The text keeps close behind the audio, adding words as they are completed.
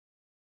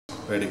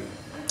Ready.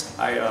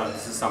 Hi,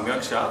 this is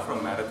Samyag Shah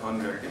from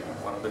Marathon Realty,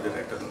 one of the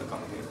directors in the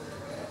company.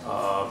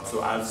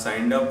 So I've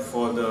signed up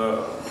for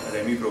the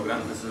REMI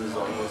program. This is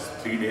almost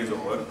 3 days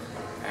over,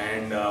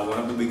 and one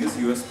of the biggest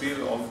USP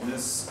of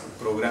this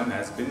program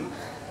has been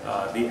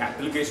the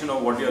application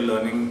of what you're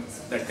learning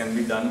that can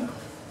be done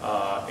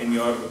in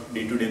your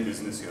day-to-day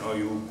business.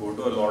 You go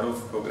to a lot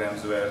of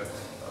programs where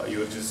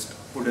you're just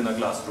put in a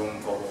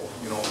classroom for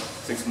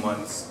 6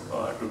 months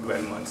to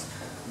 12 months.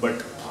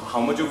 But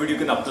how much of it you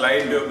can apply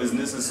into your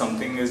business is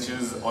something which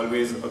is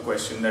always a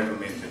question that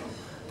remains.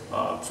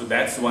 So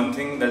that's one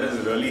thing that has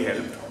really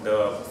helped.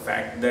 The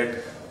fact that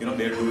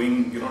they're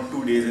doing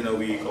 2 days in a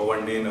week or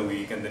 1 day in a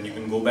week, and then you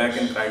can go back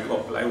and try to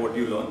apply what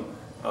you learn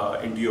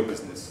into your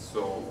business.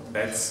 So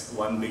that's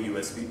one big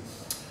USP.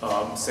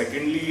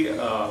 Secondly,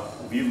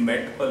 we've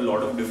met a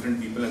lot of different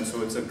people, and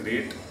so it's a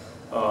great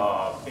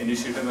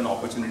initiative and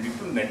opportunity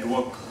to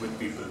network with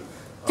people.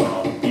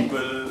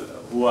 People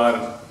who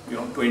are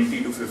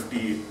 20 to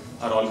 50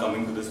 are all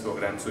coming to this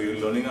program, so you're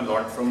learning a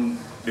lot from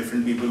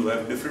different people who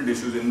have different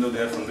issues, even though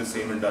they're from the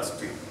same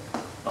industry.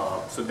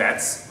 So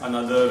that's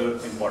another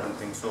important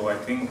thing. So I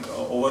think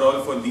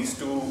overall for these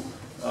two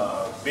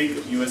big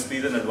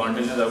USPs and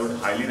advantages, I would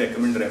highly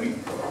recommend REMI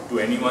to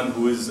anyone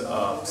who is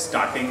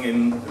starting in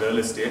real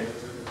estate,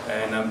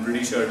 and I'm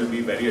pretty sure it will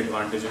be very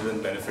advantageous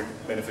and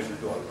beneficial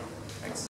to all. Thanks.